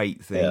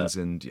 weight things,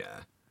 and,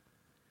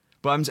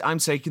 But I'm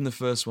taking the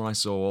first one I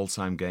saw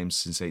all-time games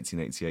since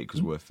 1888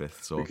 because we're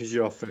fifth. So because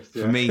you're fifth,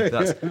 yeah.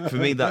 For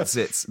me, that's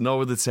it.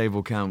 No other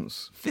table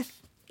counts.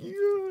 Fifth.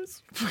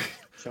 Yes.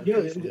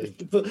 Yeah,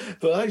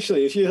 but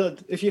actually,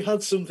 if you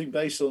had something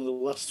based on the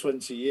last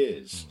 20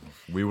 years,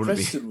 we wouldn't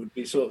Preston would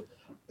be sort of.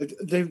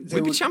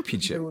 We'd be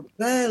championship.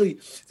 They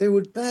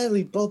would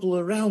barely bobble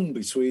around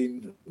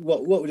between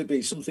what would it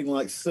be? Something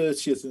like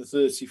 30th and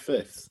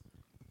 35th.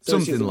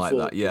 Something like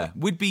that, yeah.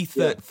 We'd be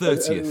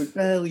 30th. It would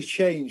barely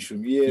change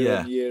from year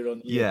on year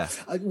on year.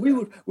 Yeah. We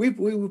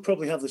would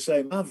probably have the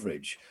same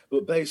average,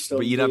 but based on.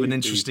 But you'd have an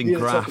interesting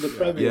graph.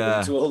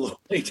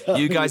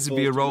 You guys would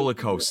be a roller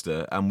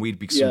coaster, and we'd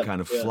be some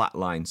kind of flat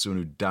line, someone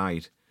who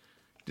died.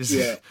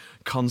 Just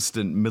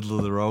constant middle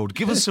of the road.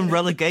 Give us some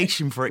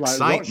relegation for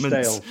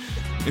excitement.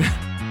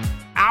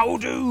 How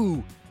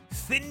do?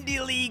 Thindy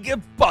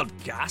Liga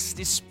podcast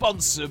is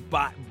sponsored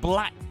by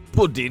Black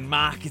Pudding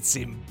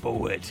Marketing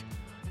Board.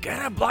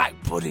 Get a black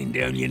pudding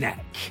down your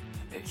neck.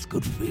 It's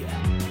good for you.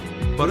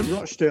 But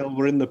Rochdale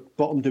were in the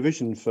bottom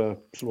division for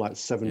something like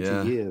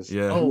 70 years.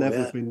 Yeah.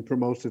 Never been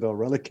promoted or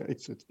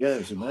relegated. Yeah,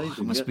 it was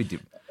amazing. Must be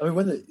I mean,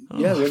 when they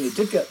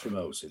did get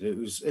promoted, it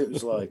was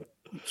like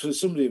for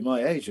somebody of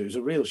my age, it was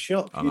a real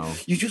shock.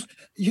 You just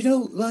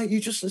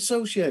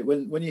associate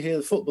when you hear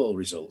the football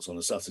results on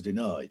a Saturday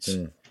night.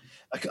 Yeah.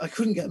 I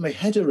couldn't get my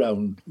head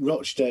around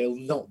Rochdale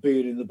not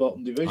being in the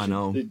bottom division. I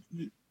know.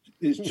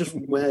 It's just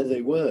where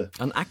they were.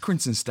 And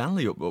Accrington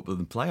Stanley up in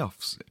the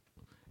playoffs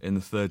in the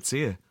third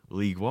tier,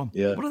 League One.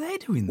 Yeah. What are they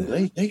doing there?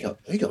 Well,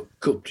 they got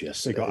gubbed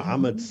yesterday. They got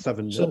hammered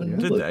 7-0.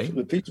 Did they?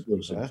 Peterborough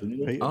or something.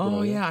 Yeah.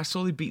 Oh, yeah, I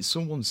saw they beat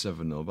someone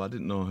 7-0, but I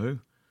didn't know who.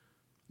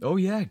 Oh,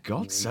 yeah,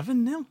 God,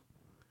 7-0? Yeah. What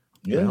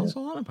the hell's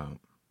all that about?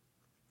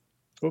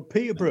 Well,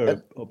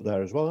 Peterborough up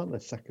there as well, aren't they?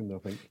 Second, I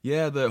think.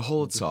 Yeah, the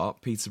Hull at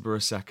top, Peterborough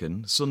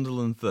second,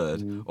 Sunderland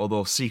third.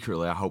 Although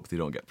secretly, I hope they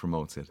don't get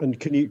promoted. And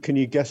can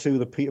you guess who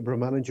the Peterborough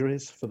manager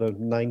is for the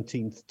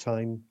 19th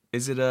time?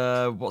 Is it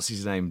what's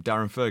his name?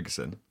 Darren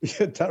Ferguson.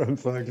 Yeah, Darren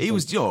Ferguson. He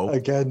was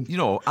again.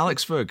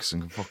 Alex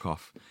Ferguson can fuck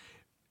off.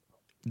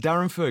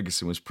 Darren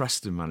Ferguson was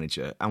Preston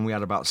manager, and we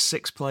had about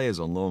 6 players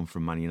on loan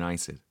from Man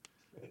United.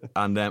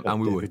 And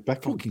we were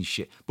fucking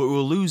shit. But we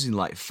were losing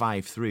like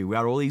 5-3. We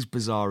had all these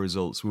bizarre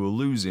results. We were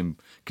losing,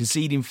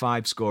 conceding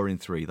 5, scoring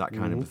 3, that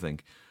kind of a thing.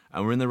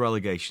 And we're in the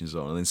relegation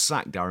zone. And then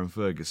sacked Darren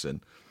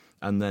Ferguson.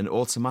 And then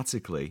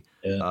automatically,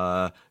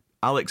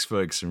 Alex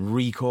Ferguson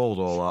recalled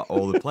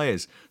all the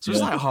players. So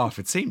it's like half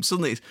a team.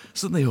 Suddenly,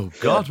 oh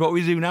God, what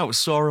we do now? It's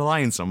so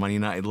reliant on Man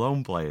United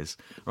loan players.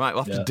 Right,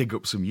 we'll have to dig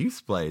up some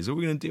youth players. What are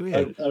we going to do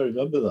here? I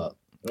remember that.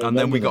 And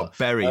then we got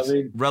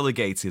buried,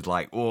 relegated,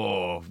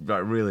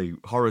 really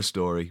horror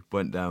story,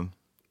 went down.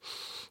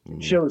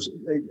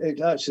 It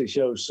actually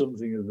shows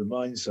something of the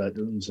mindset,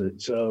 doesn't it?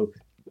 So,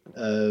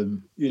 there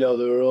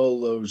were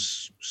all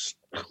those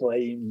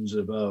claims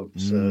about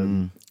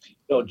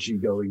dodgy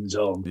goings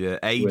on. Yeah,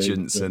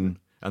 agents with,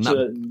 and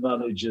certain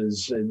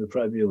managers in the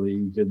Premier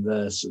League and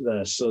their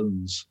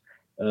sons.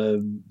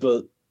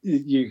 But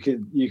you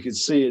could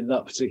see in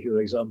that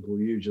particular example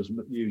you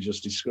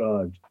just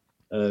described.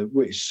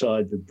 Which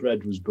side the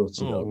bread was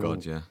buttered on. Oh,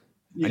 God, yeah.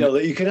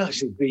 That you can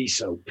actually be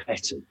so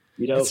petty.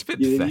 It's a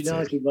bit you're the pathetic.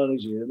 United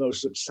manager, the most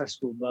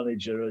successful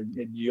manager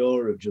in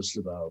Europe, just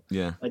about.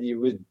 Yeah. And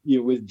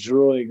you're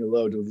withdrawing a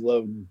load of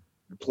loan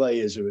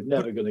players who are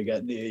never going to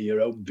get near your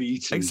own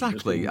beating.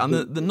 Exactly.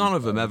 And none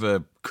of them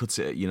ever cut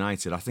it at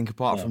United. I think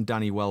apart from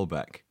Danny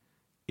Welbeck,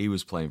 he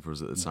was playing for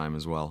us at the time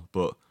as well.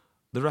 But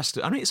the rest,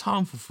 it's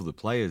harmful for the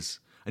players.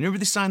 And you remember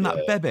they signed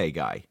that Bebe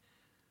guy?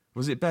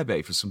 Was it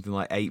Bebe for something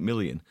like 8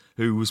 million,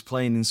 who was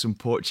playing in some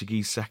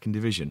Portuguese second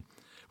division,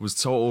 was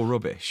total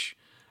rubbish,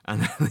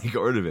 and then they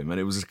got rid of him, and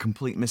it was a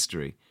complete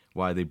mystery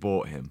why they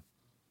bought him.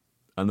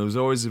 And there was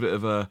always a bit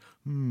of a,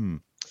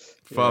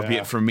 far be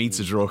it from me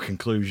to draw a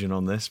conclusion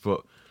on this,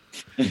 but...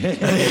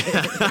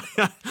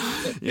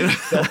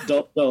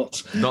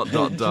 Dot.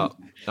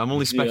 I'm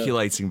only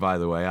speculating, by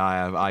the way.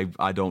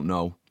 I don't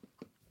know.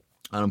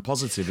 And I'm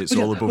positive it's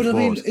all above board. I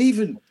mean,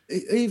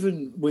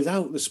 even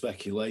without the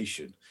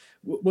speculation...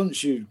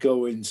 Once you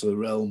go into the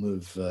realm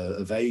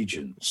of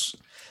agents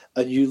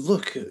and you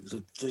look at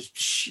the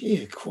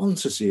sheer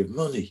quantity of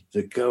money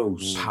that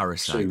goes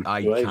Parasite,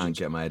 I can't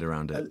get my head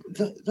around it.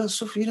 That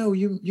stuff,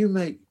 you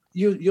make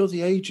you're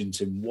the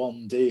agent in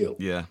one deal.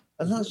 Yeah.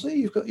 And that's it.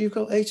 You've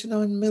got 8 or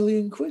 9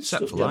 million quid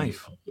set for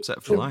life.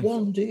 Set for life.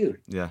 One deal.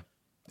 Yeah.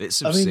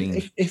 It's obscene. I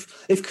mean,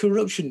 if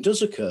corruption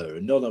does occur,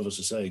 and none of us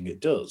are saying it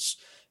does,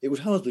 it would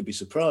hardly be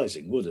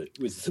surprising, would it?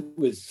 With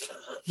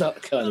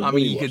that kind of. I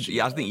mean,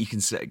 I think you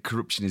can say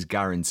corruption is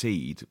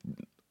guaranteed.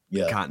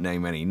 Yeah. Can't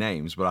name any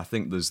names, but I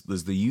think there's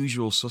the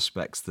usual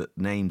suspects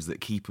names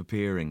that keep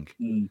appearing,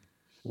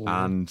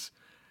 and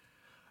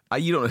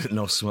You don't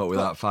know smoke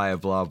without fire,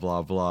 blah,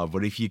 blah, blah.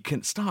 But if you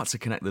can start to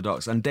connect the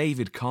dots, and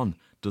David Conn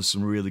does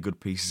some really good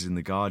pieces in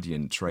The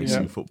Guardian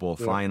tracing football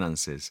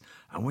finances.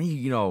 And when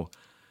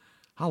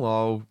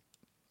hello,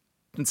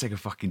 it doesn't take a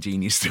fucking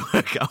genius to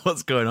work out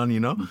what's going on,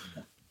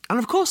 And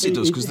of course it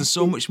does, because there's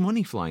so much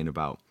money flying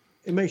about.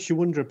 It makes you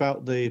wonder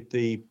about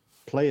the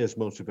players'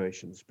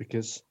 motivations,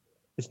 because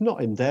it's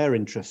not in their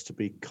interest to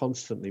be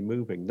constantly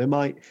moving. It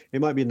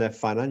might be in their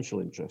financial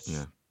interests.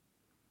 Yeah.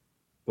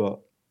 But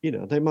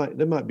they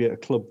might be at a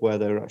club where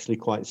they're actually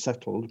quite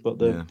settled, but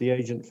the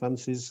agent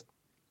fancies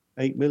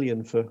 8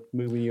 million for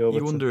moving you over.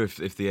 You wonder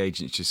if the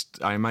agents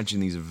just... I imagine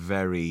these are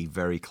very,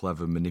 very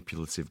clever,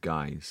 manipulative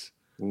guys,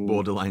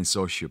 borderline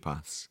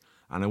sociopaths,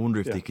 and I wonder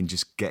if they can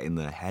just get in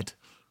their head,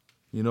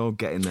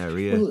 get in their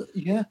ear. Well,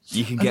 yeah.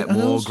 You can get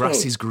more, also,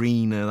 grass is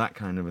greener, that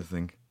kind of a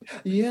thing.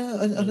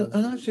 Yeah,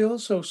 and actually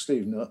also,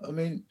 Stephen, I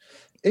mean,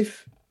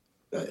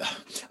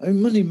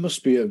 money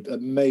must be a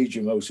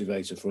major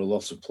motivator for a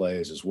lot of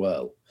players as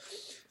well.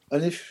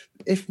 And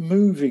if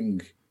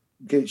moving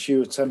gets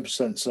you a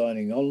 10%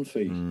 signing on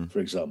fee, for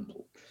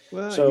example,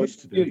 so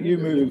you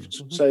move,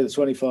 say, the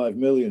 25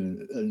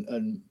 million,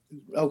 and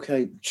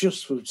okay,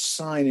 just for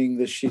signing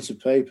this sheet of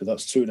paper,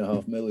 that's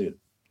 2.5 million.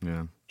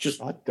 Yeah. Just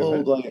all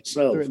by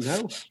itself. Do it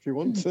now if you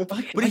want to.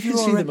 But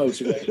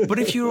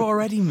if you're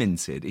already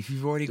minted, if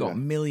you've already got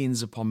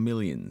millions upon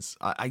millions,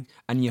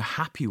 and you're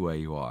happy where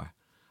you are,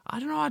 I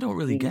don't know. I don't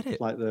really get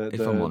it. Like if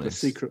I'm honest,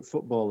 the secret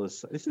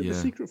footballers. Is it the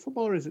secret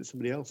footballer, or is it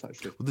somebody else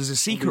actually? Well, there's a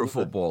secret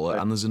footballer,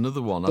 and there's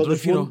another one. But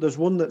there's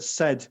one that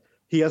said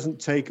he hasn't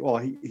taken, or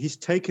he's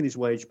taken his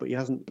wage, but he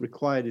hasn't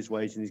required his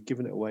wage, and he's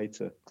given it away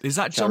to. Is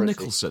that charity. John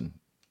Nicholson?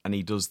 And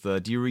he does the.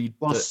 Do you read?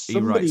 Well,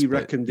 somebody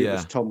reckoned it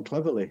was Tom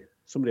Cleverley.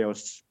 Somebody I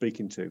was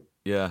speaking to.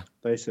 Yeah.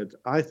 They said,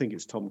 I think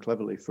it's Tom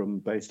Cleverley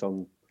based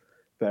on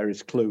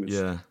various clues.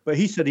 Yeah. But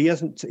he said he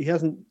hasn't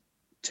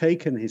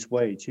taken his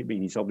wage. I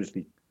mean, he's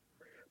obviously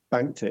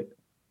banked it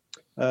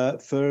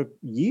for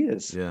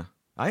years. Yeah.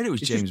 I heard it was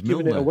he's James just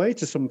Milner. Giving it away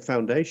to some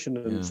foundation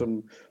and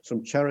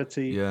some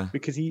charity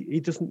because he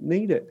doesn't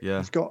need it. Yeah.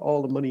 He's got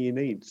all the money he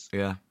needs.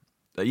 Yeah.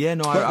 Yeah,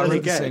 no, I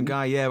read the same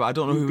guy. Yeah, but I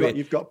don't know who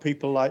You've got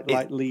people like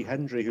Lee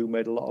Hendry, who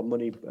made a lot of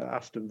money at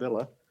Aston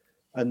Villa,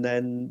 and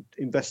then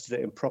invested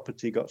it in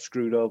property, got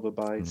screwed over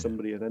by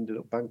somebody and ended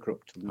up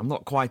bankrupt. I'm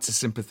not quite as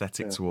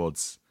sympathetic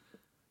towards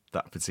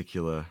that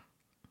particular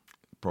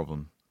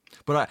problem.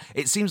 But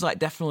it seems like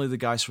definitely the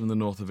guys from the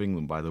north of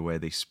England, by the way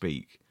they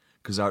speak,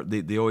 because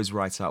they always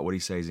write out what he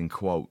says in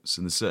quotes,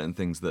 and there's certain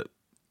things that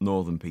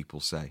northern people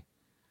say.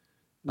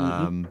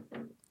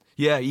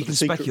 Yeah, you can speculate.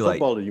 Secret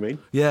footballer, you mean?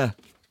 Yeah.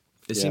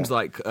 It seems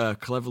like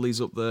Cleverley's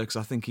up there, because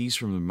I think he's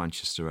from the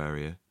Manchester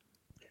area.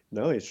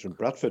 No, he's from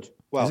Bradford.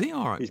 Well, is he?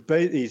 All right.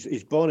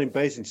 He's born in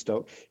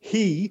Basingstoke.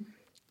 He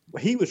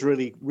was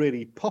really,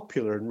 really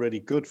popular and really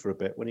good for a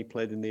bit when he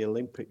played in the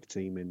Olympic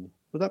team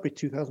would that be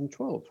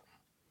 2012?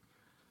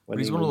 But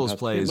he's one of those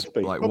players,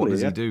 like, what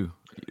does he do?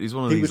 He's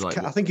one of these, like...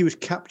 I think he was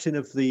captain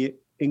of the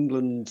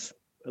England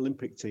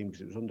Olympic team,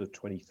 because it was under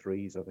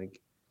 23s, I think.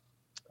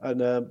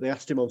 And they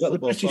asked him on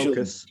Football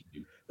Focus.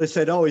 They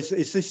said, "Oh, is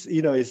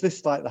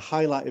this like the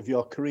highlight of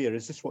your career?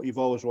 Is this what you've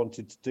always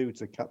wanted to do,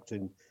 to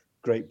captain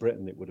Great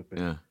Britain?" It would have been.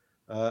 Yeah.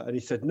 And he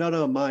said,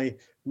 "No, my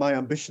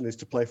ambition is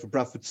to play for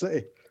Bradford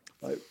City."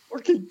 Like,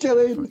 fucking get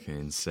in! Fucking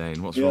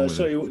insane. What's wrong with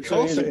him? Of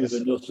course it is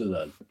a nutter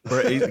then.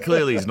 But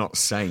clearly he's not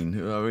sane.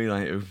 I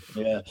mean,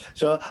 yeah.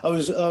 So I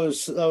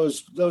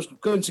was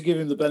going to give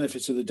him the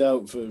benefit of the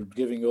doubt for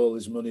giving all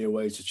his money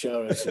away to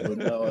charity, but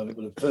now I'm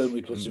going to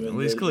firmly put him in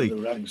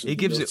the ranks of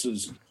the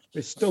nutters.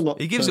 It's still not.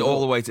 He gives it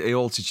all away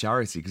to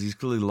charity because he's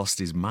clearly lost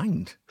his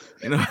mind.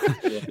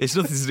 It's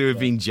nothing to do with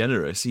being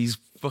generous. He's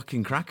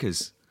fucking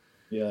crackers.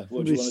 Yeah,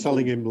 he's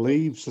selling him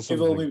leaves or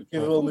something.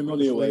 Give all my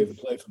money away to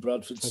play for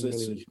Bradford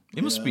City.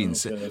 It must be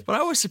insane. Okay. But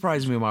it always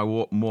surprises me why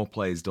more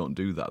players don't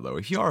do that, though.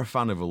 If you're a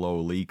fan of a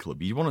lower league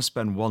club, you want to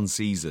spend one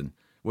season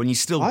when you're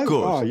still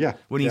good.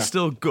 When you're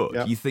still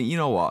good, you think, you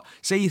know what?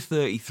 Say you're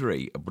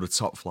 33, but a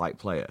top flight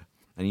player,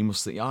 and you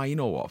must think, you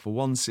know what? For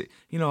one,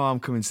 I'm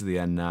coming to the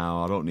end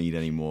now. I don't need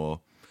any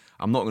more.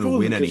 I'm not going to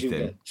win anything. You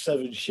get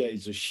 7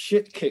 shades of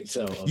shit kicked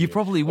out of you.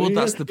 Probably would.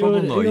 That's the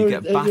problem, though. You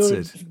get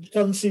battered.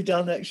 Fancy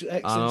Dan ex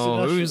I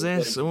know. Who's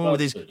this? Oh,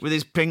 with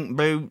his pink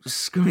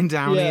boots coming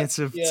down here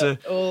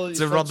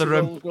to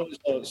Rotherham.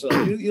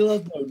 You'll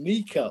have no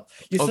kneecap.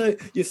 You're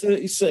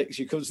 36.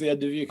 You come to the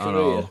end of your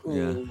career.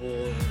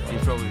 You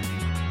probably.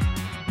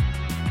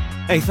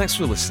 Hey, thanks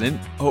for listening.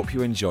 I hope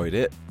you enjoyed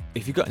it.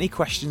 If you've got any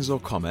questions or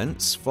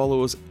comments,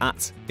 follow us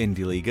at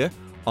IndieLiga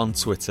on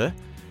Twitter.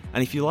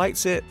 And if you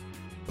liked it,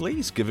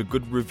 please give a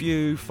good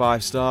review,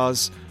 5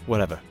 stars,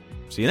 whatever.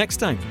 See you next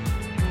time.